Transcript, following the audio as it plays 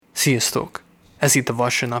Sziasztok! Ez itt a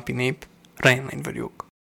vasárnapi nép, Ryan vagyok.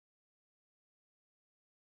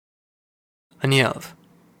 A nyelv.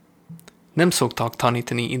 Nem szoktak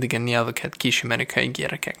tanítani idegen nyelveket kis amerikai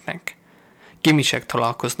gyerekeknek. Gimisek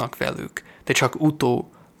találkoznak velük, de csak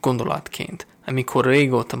utó gondolatként, amikor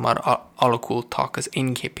régóta már alakultak az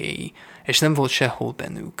én képéi, és nem volt sehol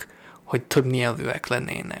bennük, hogy több nyelvűek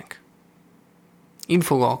lennének. Én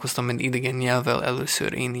foglalkoztam egy idegen nyelvvel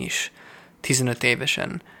először én is, 15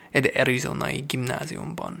 évesen, egy arizonai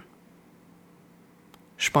gimnáziumban.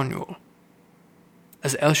 Spanyol.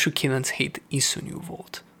 Az első 9 hét iszonyú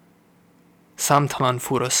volt. Számtalan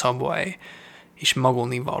fura szabály és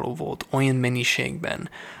magolnivaló volt olyan mennyiségben,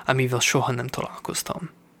 amivel soha nem találkoztam.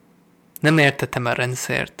 Nem értettem a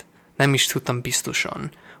rendszert, nem is tudtam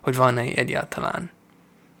biztosan, hogy van-e egyáltalán.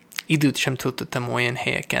 Időt sem töltöttem olyan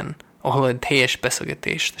helyeken, ahol egy teljes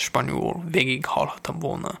beszélgetést spanyolul végig hallhattam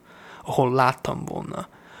volna, ahol láttam volna,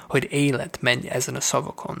 hogy élet megy ezen a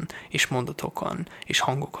szavakon, és mondatokon, és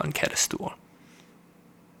hangokon keresztül.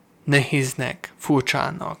 Nehéznek,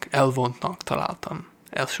 furcsának, elvontnak találtam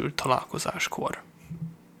első találkozáskor.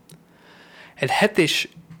 Egy hetes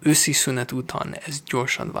őszi szünet után ez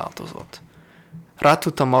gyorsan változott. Rá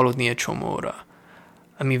tudtam aludni egy csomóra,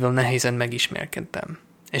 amivel nehézen megismerkedtem,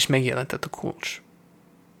 és megjelentett a kulcs.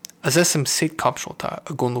 Az eszem szétkapcsolta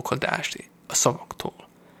a gondolkodást a szavaktól.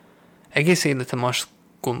 Egész életem azt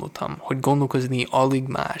gondoltam, hogy gondolkozni alig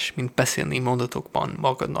más, mint beszélni mondatokban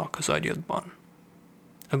magadnak az agyadban.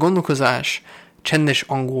 A gondolkozás csendes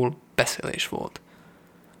angol beszélés volt.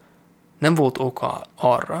 Nem volt oka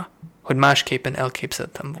arra, hogy másképpen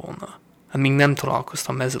elképzeltem volna, amíg nem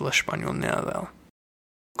találkoztam ezzel a spanyol nyelvvel.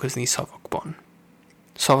 Gondolkozni szavakban.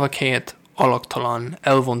 Szavak helyett alaktalan,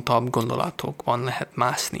 elvontabb gondolatokban lehet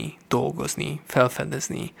mászni, dolgozni,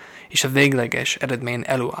 felfedezni, és a végleges eredmény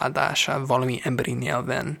előadása valami emberi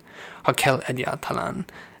nyelven, ha kell egyáltalán,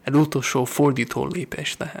 egy utolsó fordító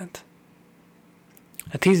lépés lehet.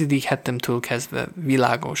 A 10. hetemtől kezdve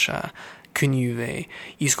világosá, könnyűvé,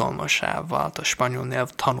 izgalmassá vált a spanyol nyelv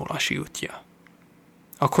tanulási útja.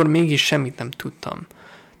 Akkor mégis semmit nem tudtam,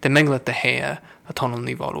 de meglett a helye a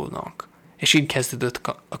tanulnivalónak, és így kezdődött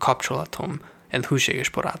a kapcsolatom egy hűséges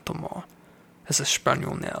barátommal. Ez a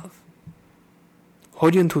spanyol nyelv.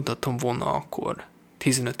 Hogyan tudhatom volna akkor,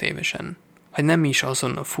 15 évesen, hogy nem is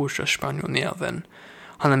azon a furcsa spanyol nyelven,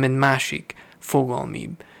 hanem egy másik,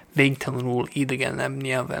 fogalmibb, végtelenül idegenebb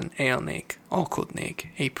nyelven élnék,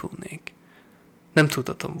 alkotnék, épülnék. Nem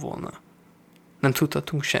tudhatom volna. Nem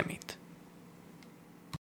tudhatunk semmit.